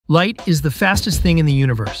Light is the fastest thing in the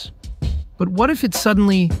universe. But what if it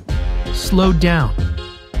suddenly slowed down?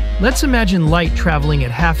 Let's imagine light traveling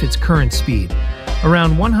at half its current speed,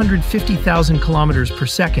 around 150,000 kilometers per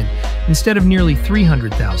second instead of nearly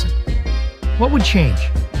 300,000. What would change?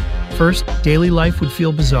 First, daily life would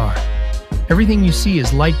feel bizarre. Everything you see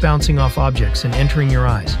is light bouncing off objects and entering your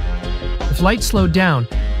eyes. If light slowed down,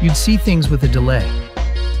 you'd see things with a delay,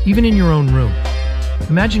 even in your own room.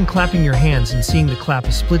 Imagine clapping your hands and seeing the clap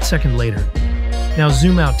a split second later. Now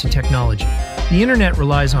zoom out to technology. The internet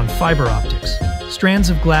relies on fiber optics, strands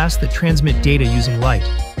of glass that transmit data using light.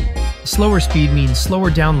 A slower speed means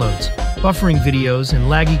slower downloads, buffering videos, and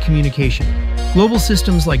laggy communication. Global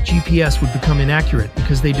systems like GPS would become inaccurate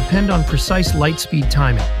because they depend on precise light speed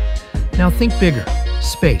timing. Now think bigger,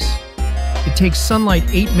 space. It takes sunlight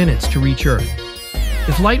 8 minutes to reach Earth.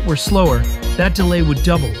 If light were slower, that delay would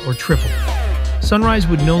double or triple. Sunrise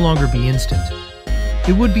would no longer be instant.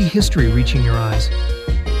 It would be history reaching your eyes.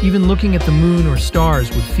 Even looking at the moon or stars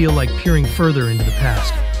would feel like peering further into the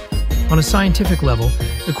past. On a scientific level,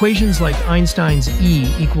 equations like Einstein's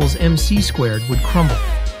E equals mc squared would crumble.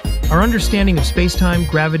 Our understanding of spacetime,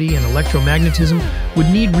 gravity, and electromagnetism would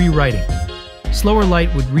need rewriting. Slower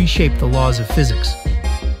light would reshape the laws of physics.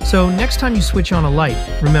 So next time you switch on a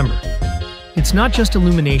light, remember, it's not just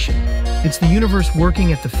illumination, it's the universe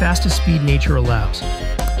working at the fastest speed nature allows.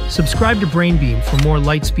 Subscribe to BrainBeam for more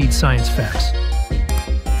light speed science facts.